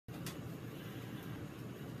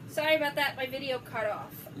Sorry about that, my video cut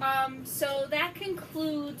off. So that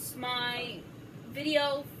concludes my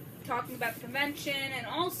video talking about the convention and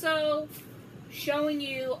also showing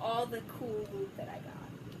you all the cool loot that I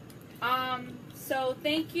got. So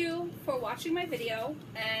thank you for watching my video,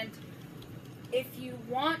 and if you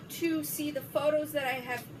want to see the photos that I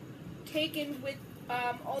have taken with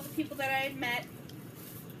all the people that I had met,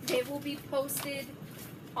 they will be posted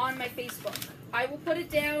on my Facebook. I will put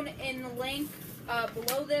it down in the link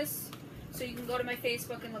below this, so you can go to my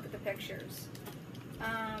Facebook and look at the pictures.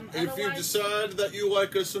 If you decide that you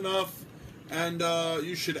like us enough, and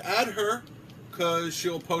you should add her, because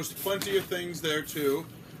she'll post plenty of things there too.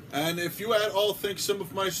 And if you at all think some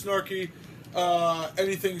of my snarky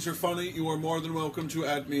anythings are funny, you are more than welcome to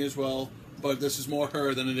add me as well. But this is more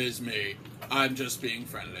her than it is me. I'm just being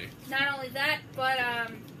friendly. Not only that, but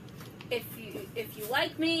if you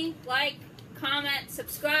like me, like, comment,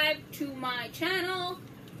 subscribe to my channel,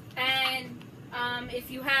 and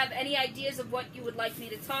if you have any ideas of what you would like me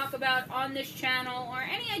to talk about on this channel, or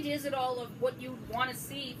any ideas at all of what you want to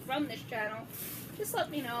see from this channel, just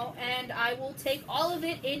let me know, and I will take all of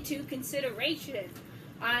it into consideration.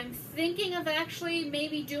 I'm thinking of actually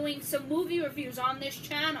maybe doing some movie reviews on this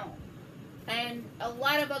channel, and a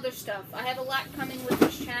lot of other stuff. I have a lot coming with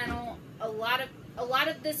this channel. A lot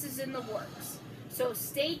of this is in the works. So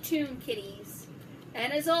stay tuned, kiddies.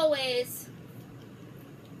 And as always,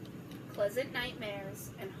 pleasant nightmares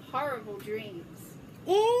and horrible dreams.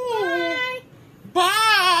 Ooh. Bye!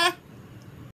 Bye!